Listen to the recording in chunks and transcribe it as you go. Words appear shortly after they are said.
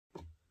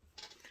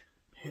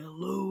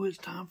Hello, it's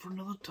time for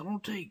another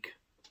Tunnell Take.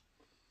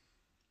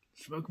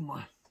 Smoking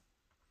my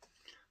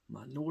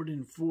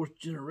Northern 4th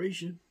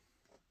generation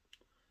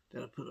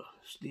that I put a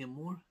stem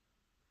on.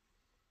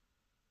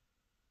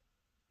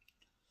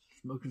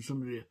 Smoking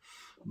some of the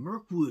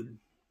Mirkwood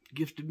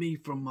gifted me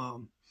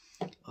from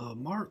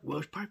Mark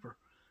Welsh Piper.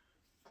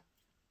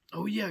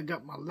 Oh yeah, I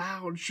got my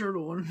loud shirt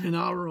on in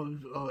honor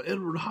of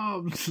Edward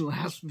Hobbs'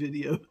 last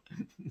video.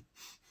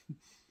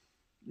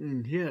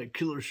 He had a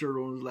killer shirt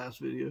on his last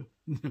video.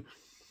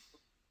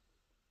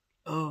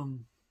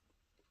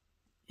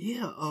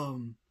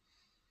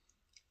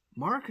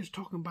 Mark is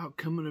talking about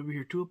coming over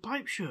here to a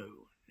pipe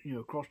show,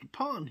 across the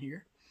pond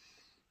here.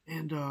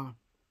 And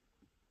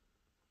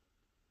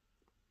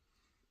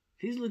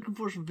he's looking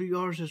for some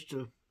VRs as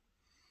to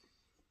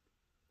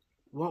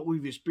what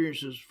we've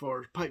experienced as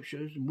far as pipe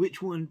shows and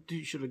which one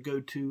should I go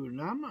to.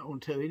 And I'm not going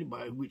to tell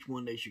anybody which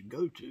one they should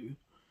go to.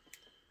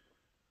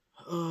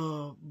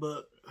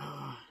 But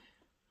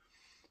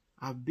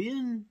I've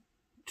been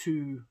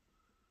to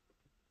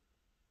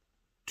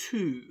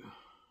 2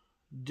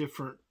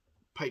 different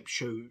pipe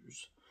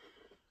shows.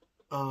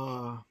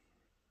 I've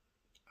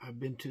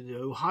been to the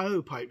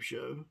Ohio pipe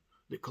show,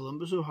 the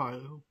Columbus,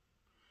 Ohio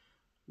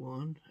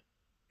one,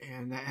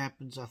 and that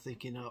happens, I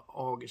think, in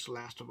August,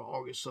 last of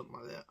August, something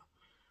like that.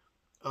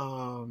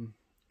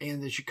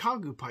 And the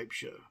Chicago pipe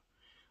show.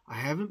 I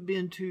haven't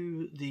been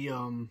to the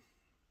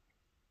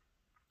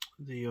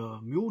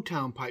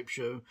Muletown pipe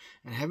show,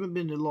 and haven't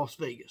been to Las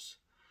Vegas.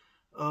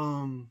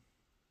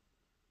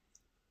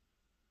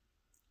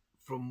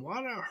 From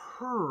what I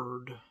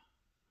heard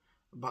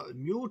about the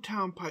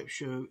Muletown pipe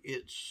show,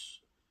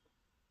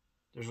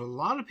 there's a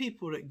lot of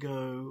people that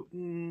go,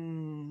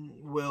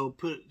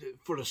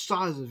 for the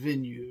size of the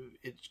venue,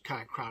 it's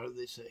kind of crowded,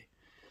 they say.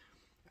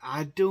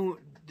 The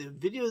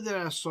video that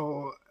I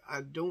saw,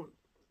 I don't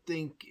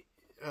think,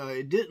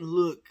 it didn't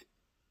look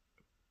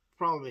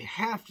probably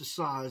half the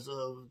size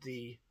of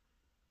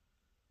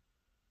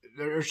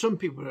there are some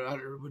people that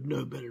would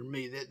know better than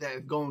me that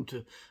have gone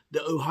to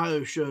the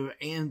Ohio show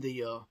and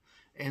the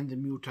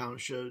Muletown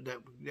show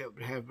that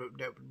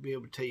would be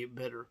able to tell you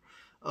better.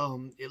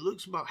 It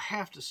looks about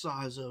half the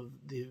size of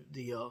the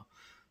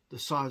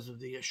size of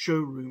the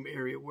showroom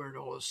area where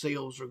all the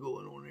sales are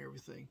going on and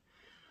everything.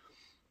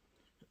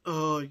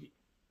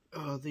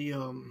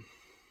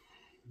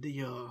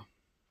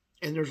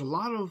 And there's a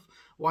lot of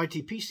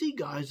YTPC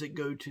guys that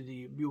go to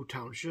the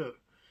Muletown show.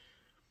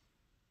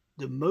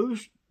 The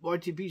most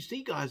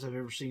YTPC guys I've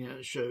ever seen at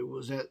a show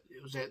was at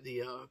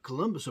the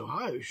Columbus,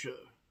 Ohio show.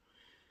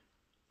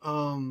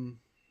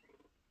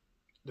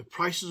 The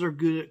prices are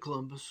good at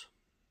Columbus.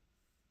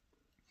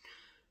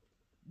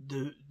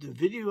 The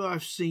video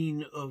I've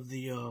seen of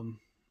and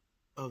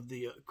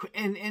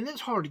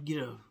it's hard to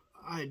get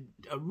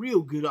a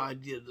real good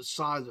idea of the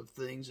size of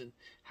things and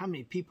how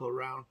many people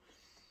around.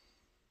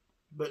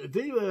 But the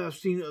video that I've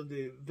seen of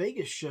the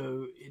Vegas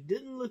show, it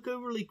didn't look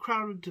overly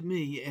crowded to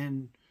me,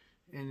 and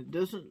it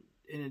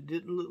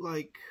didn't look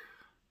like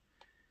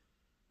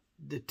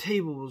the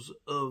tables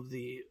of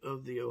the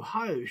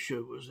Ohio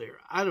show was there.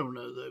 I don't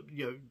know though.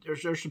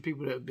 There's some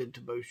people that have been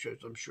to both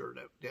shows. I'm sure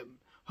that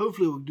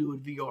hopefully will do a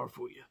VR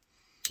for you.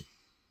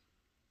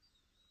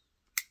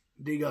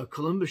 The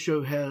Columbus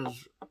show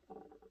has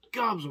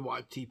gobs of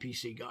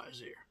YTPC guys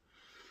there.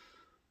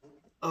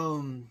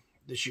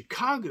 The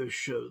Chicago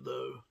show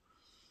though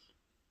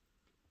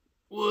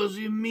was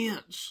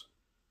immense,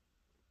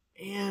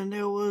 and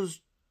there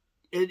was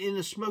in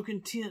the smoking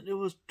tent there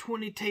was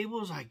 20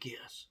 tables, I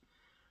guess.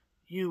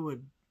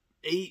 With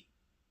 8,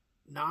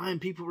 9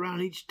 people around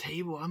each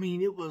table. I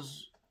mean, it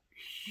was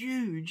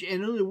huge,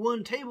 and only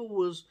one table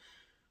was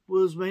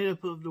made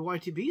up of the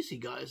YTPC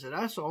guys that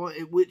I saw,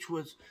 which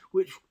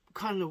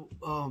kind of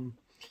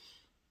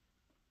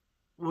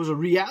was a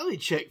reality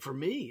check for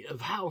me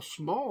of how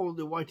small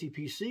the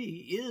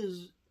YTPC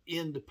is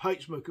in the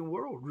pipe smoking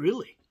world,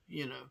 really.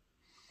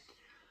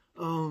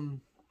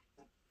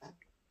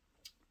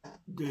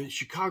 The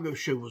Chicago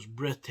show was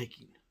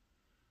breathtaking.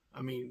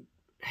 I mean,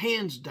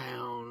 hands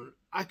down,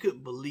 I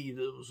couldn't believe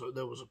there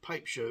was a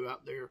pipe show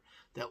out there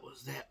that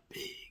was that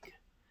big.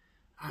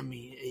 I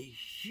mean, a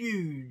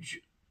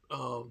huge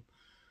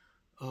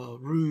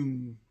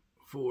room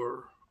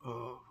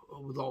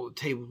with all the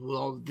tables, with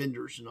all the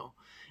vendors and all.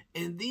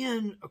 And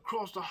then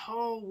across the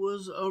hall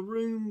was a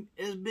room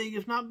as big,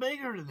 if not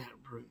bigger than that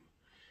room.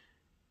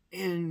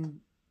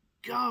 And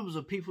gobs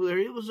of people there.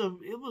 It was an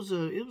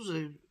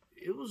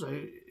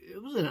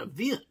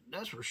event,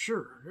 that's for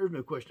sure. There's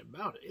no question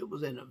about it. It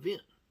was an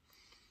event.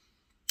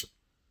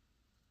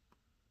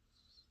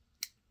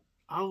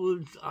 I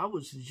would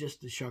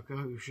suggest the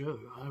Chicago show.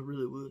 I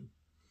really would.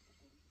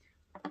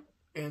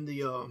 And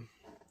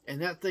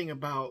and that thing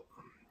about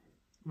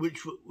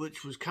which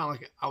was kind of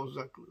like, I was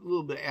like a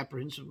little bit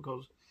apprehensive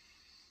because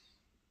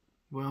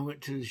when I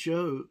went to the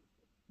show,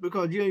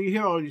 because you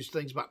hear all these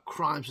things about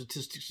crime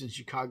statistics in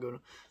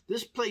Chicago.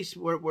 This place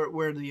where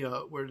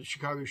the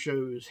Chicago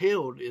show is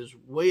held is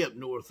way up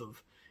north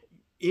of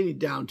any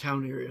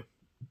downtown area,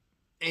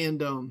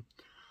 and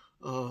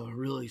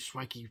really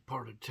swanky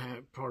part of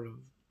town, part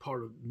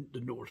of the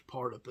north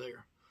part up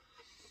there.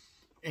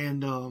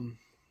 And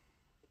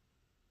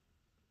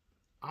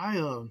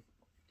I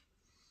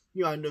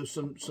I know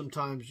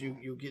sometimes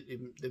you'll get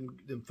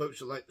them folks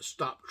that like to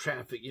stop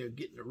traffic,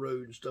 get in the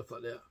road and stuff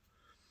like that.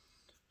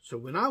 So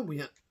when I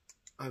went,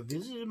 I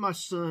visited my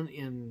son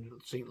in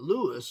St.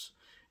 Louis,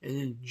 and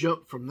then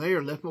jumped from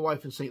there, left my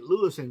wife in St.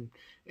 Louis, and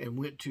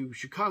went to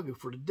Chicago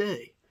for the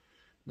day.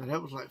 Now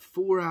that was like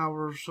 4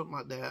 hours, something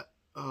like that,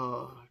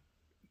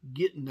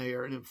 getting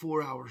there, and then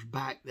 4 hours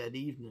back that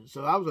evening.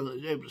 So I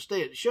was able to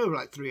stay at the show for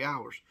like 3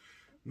 hours.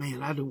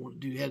 Man, I don't want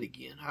to do that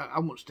again. I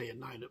want to stay a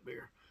night up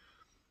there.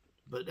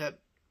 But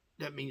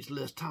that means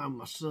less time with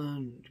my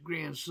son,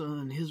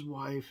 grandson, his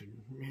wife,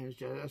 and man,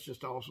 that's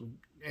just awesome.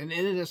 And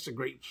that's a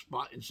great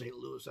spot in St.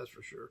 Louis, that's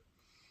for sure.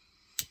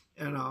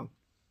 And I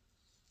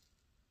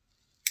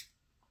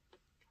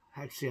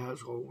had to see how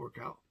it's going to work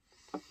out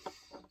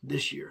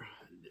this year.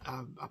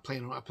 I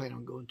plan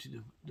on going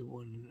to the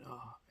one in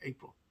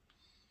April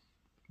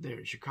there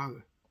in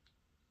Chicago,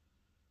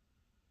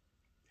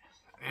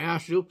 and I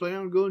still plan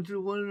on going to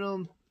the one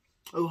in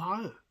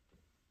Ohio.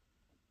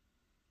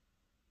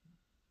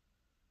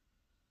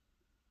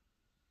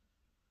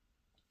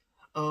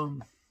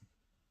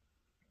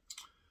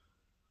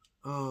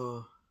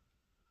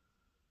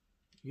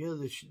 Yeah,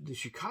 the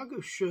Chicago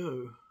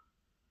show.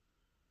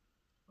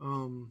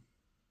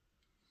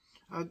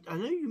 I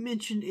know you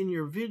mentioned in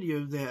your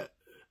video that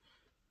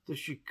the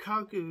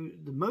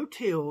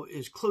motel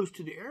is close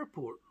to the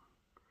airport.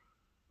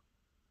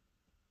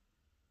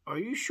 Are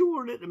you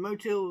sure that the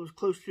motel is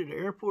close to the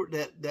airport,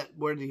 that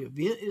where the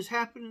event is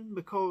happening?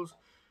 Because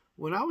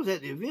when I was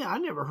at the event, I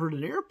never heard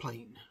an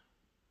airplane.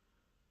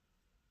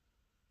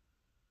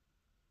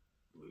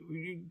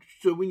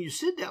 So when you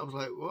said that, I was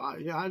like, well,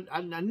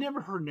 I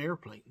never heard an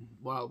airplane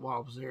while I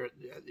was there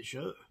at the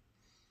show.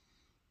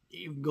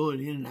 Even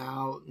going in and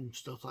out and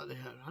stuff like that,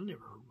 I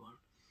never heard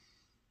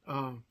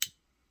one.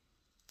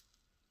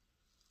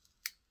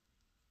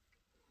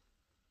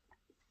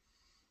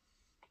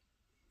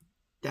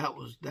 That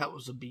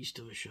was a beast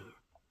of a show.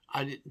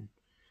 I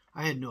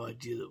had no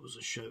idea that was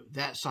a show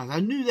that size.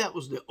 I knew that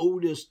was the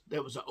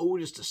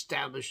oldest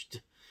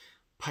established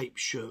pipe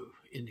show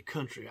in the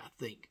country, I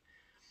think.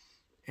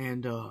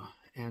 And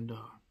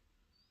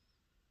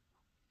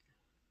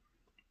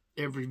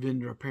every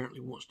vendor apparently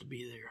wants to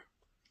be there.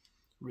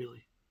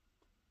 Really.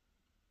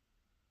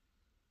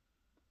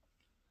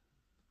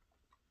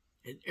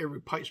 And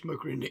every pipe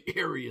smoker in the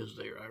area is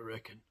there, I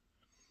reckon.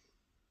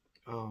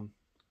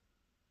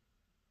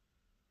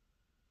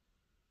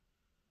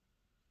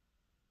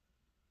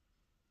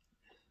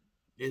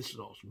 It's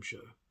an awesome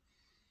show.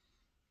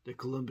 The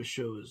Columbus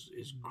show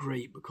is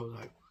great because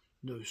I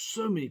know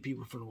so many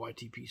people from the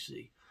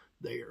YTPC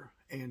there,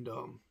 and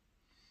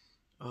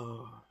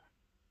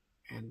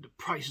the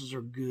prices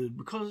are good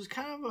because it's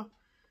kind of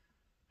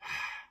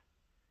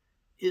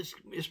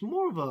it's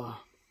more of a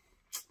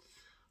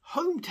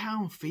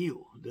hometown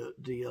feel.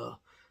 The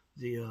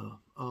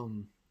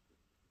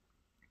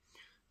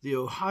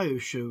Ohio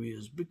show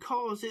is,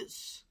 because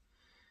it's,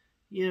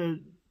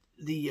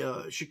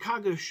 the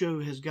Chicago show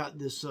has got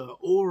this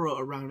aura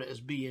around it as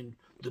being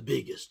the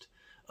biggest.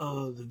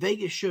 The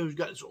Vegas show's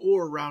got this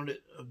aura around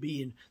it of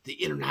being the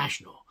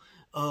international.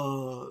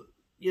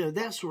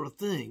 That sort of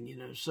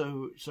thing,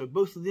 So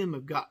both of them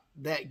have got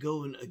that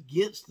going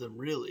against them,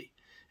 really,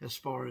 as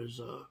far as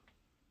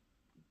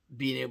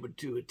being able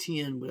to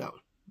attend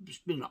without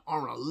spending an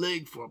arm and a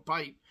leg for a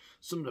pipe.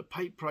 Some of the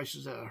pipe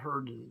prices that I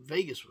heard in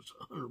Vegas was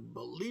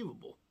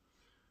unbelievable.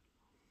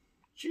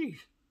 Jeez.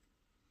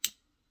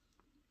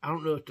 I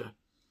don't know if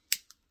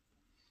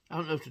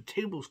the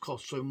tables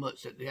cost so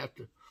much that they have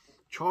to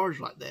charge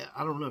like that.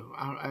 I don't know.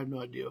 I have no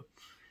idea.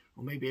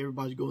 Or maybe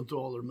everybody's going through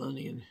all their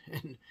money and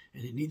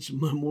they need some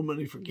more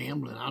money for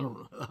gambling. I don't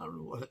know. I don't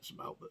know what that's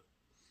about, but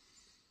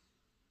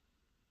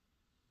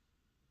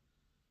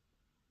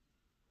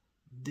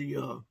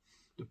the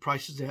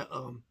prices at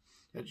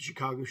the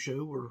Chicago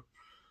show were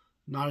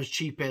not as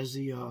cheap as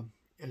the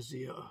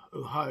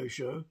Ohio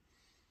show,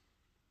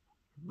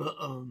 but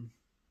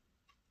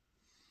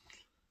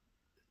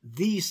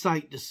the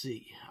sight to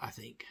see, I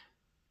think,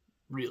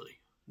 really.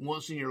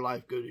 Once in your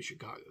life, go to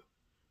Chicago,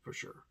 for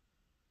sure.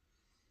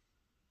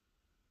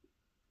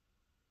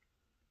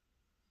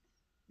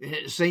 And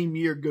at the same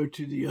year, go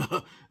to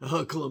the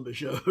Columbus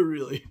show,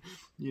 really.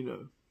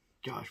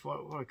 Gosh,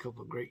 what a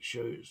couple of great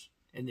shows.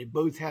 And they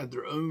both have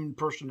their own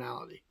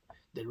personality.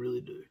 They really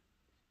do.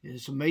 And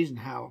it's amazing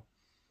how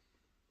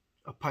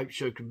a pipe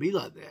show can be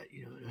like that.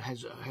 It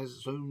has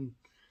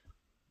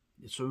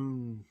its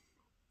own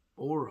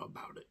aura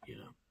about it,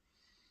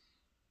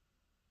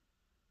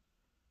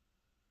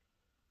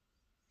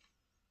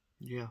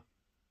 Yeah.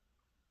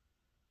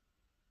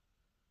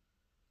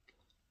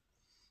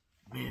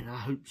 Man, I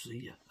hope to see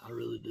you. I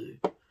really do.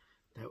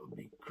 That would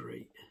be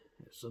great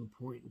at some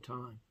point in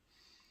time.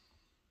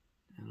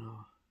 And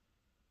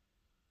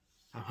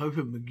I'm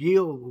hoping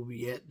McGill will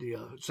be at the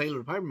Sailor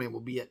the Piperman will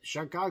be at the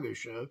Chicago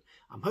show.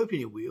 I'm hoping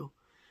he will.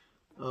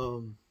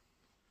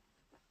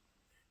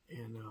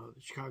 and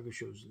the Chicago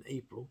show's in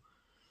April,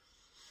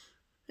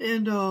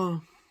 and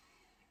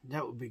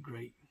that would be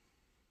great.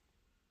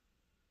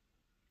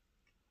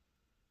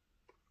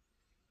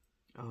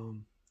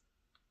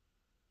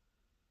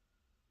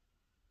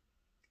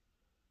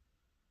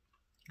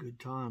 Good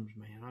times,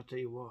 man. I tell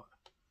you what.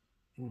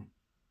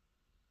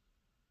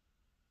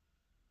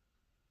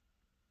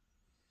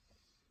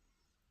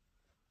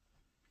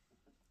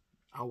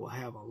 I will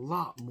have a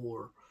lot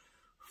more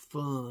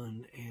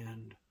fun,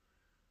 and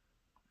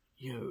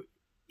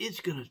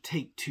it's going to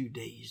take 2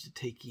 days to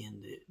take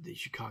in the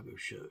Chicago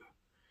show.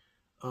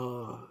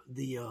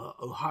 The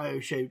Ohio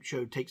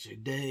show takes a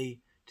day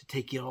to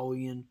take it all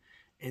in,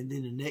 and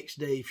then the next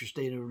day, if you're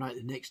staying overnight,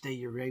 the next day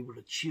you're able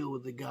to chill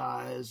with the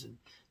guys, and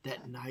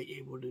that night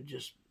able to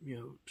just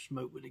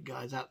smoke with the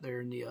guys out there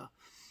in the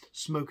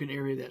smoking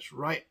area. That's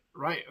right.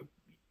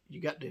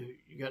 You got the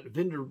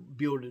vendor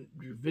building,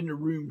 vendor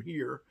room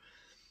here,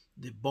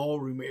 the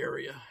ballroom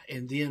area,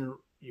 and then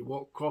you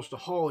walk across the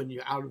hall and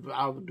you're out of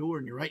the door,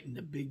 and you're right in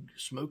the big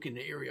smoking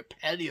area,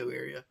 patio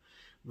area,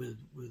 with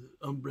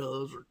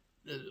umbrellas, or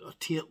a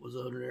tent was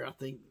under there, I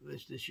think,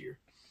 this year,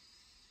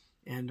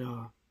 and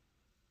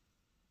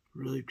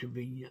really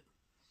convenient.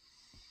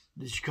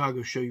 The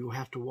Chicago show, you'll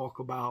have to walk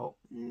about,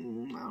 I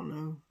don't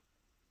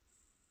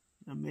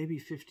know, maybe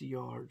 50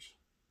 yards,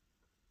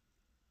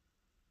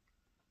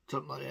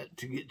 something like that,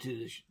 to get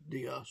to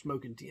the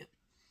smoking tent.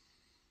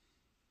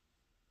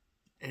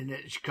 And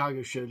at the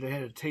Chicago show, they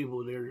had a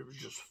table there that was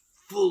just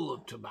full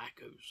of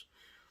tobaccos.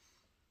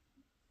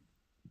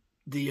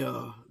 The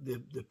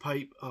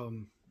pipe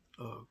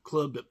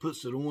club that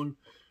puts it on,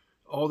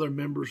 all their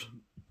members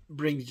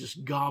bring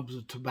just gobs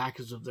of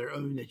tobaccos of their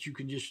own that you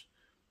can just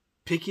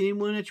pick any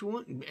one that you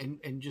want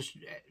and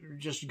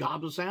just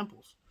gobs of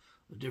samples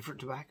of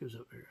different tobaccos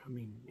up there. I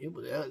mean,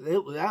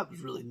 that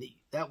was really neat.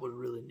 That was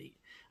really neat.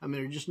 I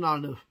mean, there's just not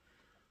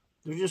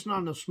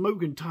enough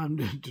smoking time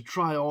to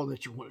try all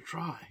that you want to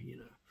try,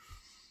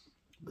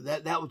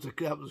 But that was a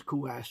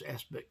cool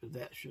aspect of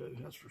that show,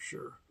 that's for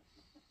sure.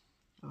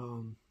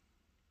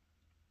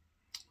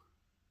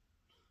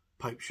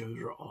 Pipe shows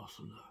are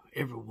awesome,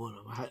 though. Every one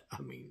of them.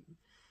 I mean,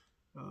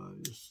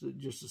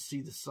 just to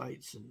see the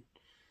sights, and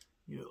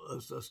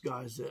us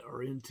guys that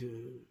are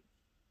into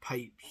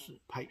pipes,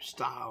 and pipe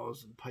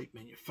styles, and pipe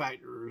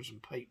manufacturers,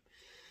 and pipe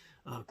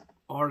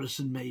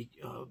artisan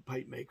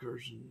pipe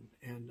makers,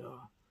 and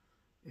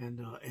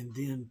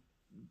then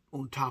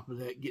on top of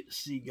that, get to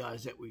see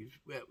guys that we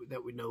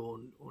know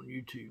on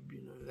YouTube.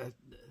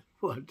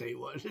 Well, I'll tell you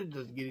what, it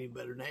doesn't get any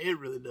better than that. It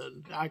really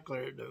doesn't. I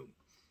declare it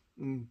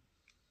don't.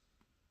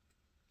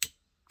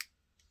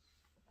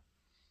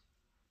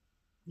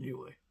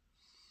 Anyway,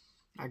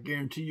 I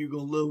guarantee you're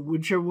going to love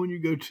whichever one you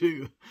go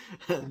to.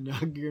 And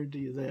I guarantee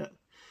you that.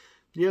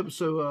 Yeah,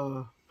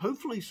 so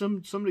hopefully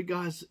some of the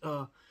guys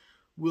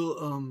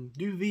will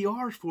do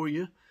VRs for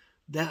you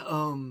that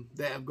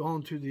have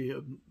gone to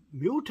the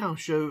Muletown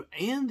show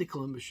and the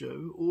Columbus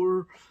show,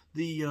 or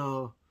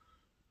the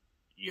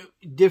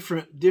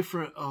different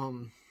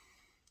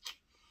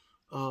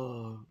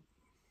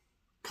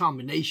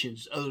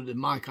combinations other than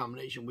my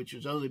combination, which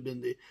has only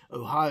been the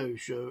Ohio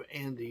show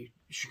and the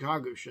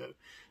Chicago show.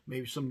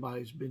 Maybe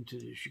somebody's been to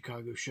the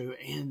Chicago show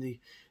and the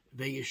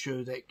Vegas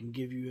show that can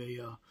give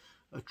you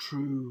a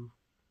true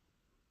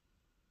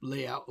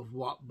layout of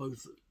what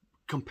both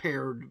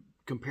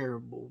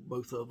comparable,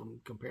 both of them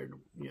compared to,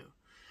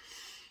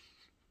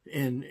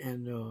 and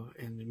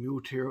the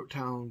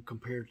Muletown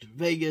compared to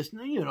Vegas,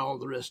 and all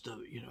the rest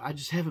of it. I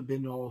just haven't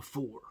been to all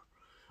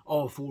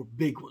four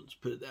big ones,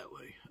 put it that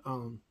way.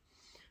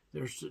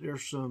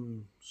 There's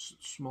some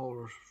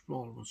smaller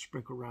ones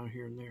sprinkled around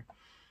here and there.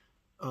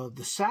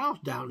 The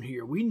South down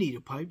here, we need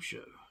a pipe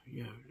show.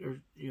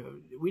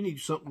 We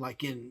need something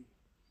like in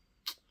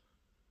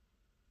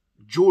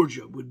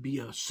Georgia would be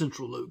a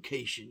central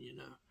location.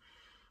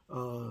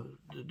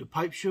 The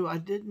pipe show, I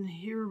didn't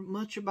hear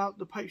much about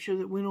the pipe show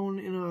that went on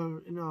in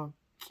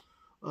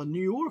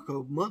New York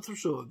a month or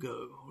so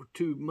ago, or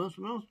 2 months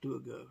or two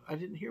ago. I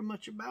didn't hear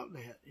much about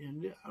that,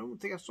 and I don't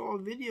think I saw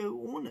a video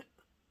on it.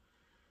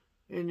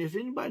 And if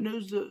anybody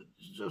knows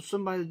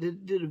somebody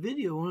that did a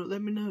video on it,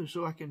 let me know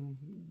so I can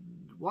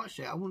watch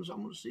that. I want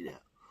to see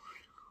that.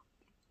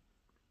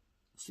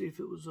 See if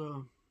it was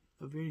of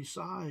any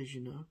size,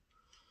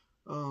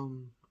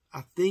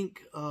 I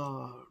think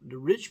the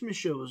Richmond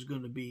show is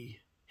going to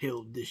be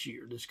held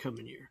this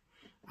coming year.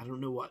 I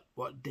don't know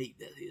what date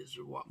that is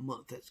or what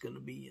month that's going to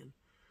be in.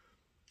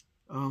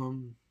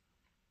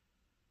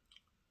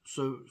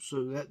 So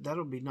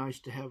that'll be nice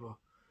to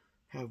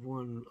have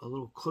one a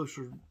little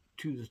closer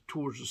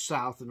towards the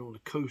south and on the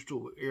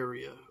coastal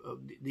area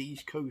of the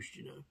East Coast,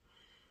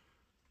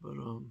 But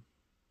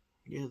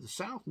yeah, the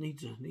South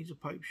needs a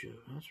pipe show,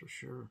 that's for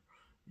sure.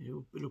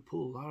 It'll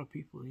pull a lot of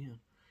people in.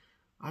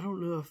 I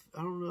don't know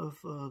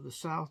if the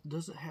South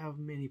doesn't have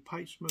many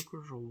pipe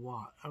smokers or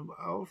what. I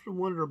often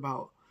wonder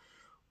about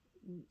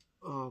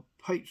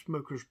pipe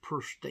smokers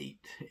per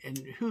state, and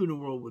who in the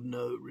world would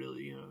know,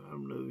 really. I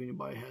don't know if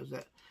anybody has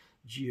that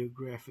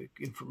geographic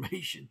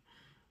information,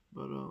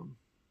 but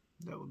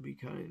That would be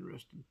kind of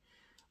interesting.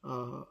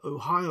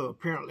 Ohio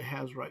apparently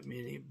has right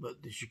many,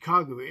 but the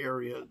Chicago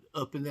area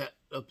up in that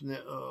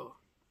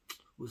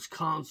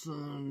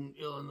Wisconsin,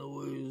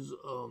 Illinois,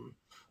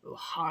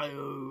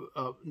 Ohio,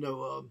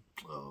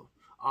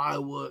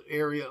 Iowa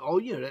area,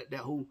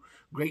 that whole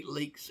Great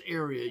Lakes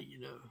area,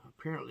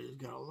 apparently has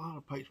got a lot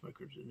of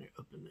pacemakers in there,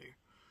 up in there.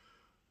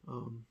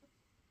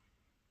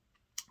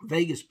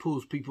 Vegas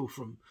pulls people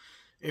from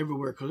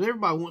everywhere because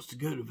everybody wants to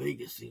go to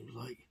Vegas, seems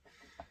like.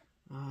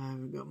 I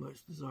haven't got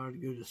much desire to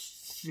go to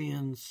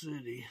Sin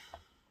City.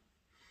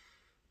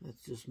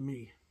 That's just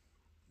me.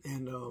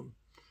 And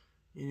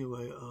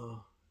anyway,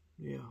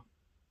 yeah,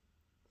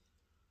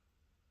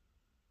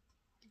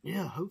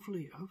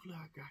 hopefully I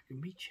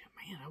can meet you,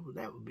 man.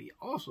 That would be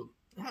awesome.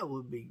 That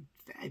would be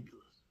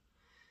fabulous.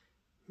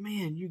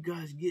 Man, you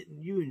guys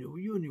you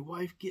and your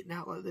wife getting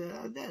out like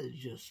that is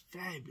just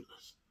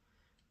fabulous.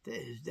 That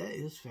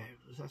is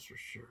fabulous. That's for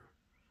sure.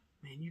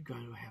 Man, you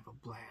guys will have a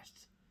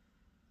blast.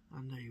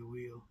 I know you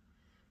will.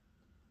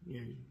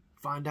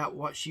 Find out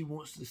what she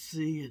wants to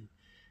see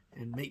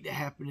and make that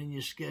happen in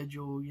your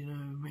schedule.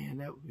 Man,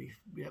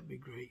 that'd be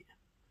great.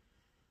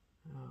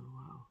 Oh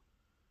wow.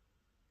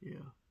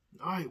 Yeah.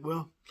 All right.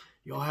 Well,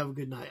 y'all have a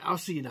good night. I'll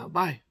see you now.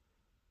 Bye.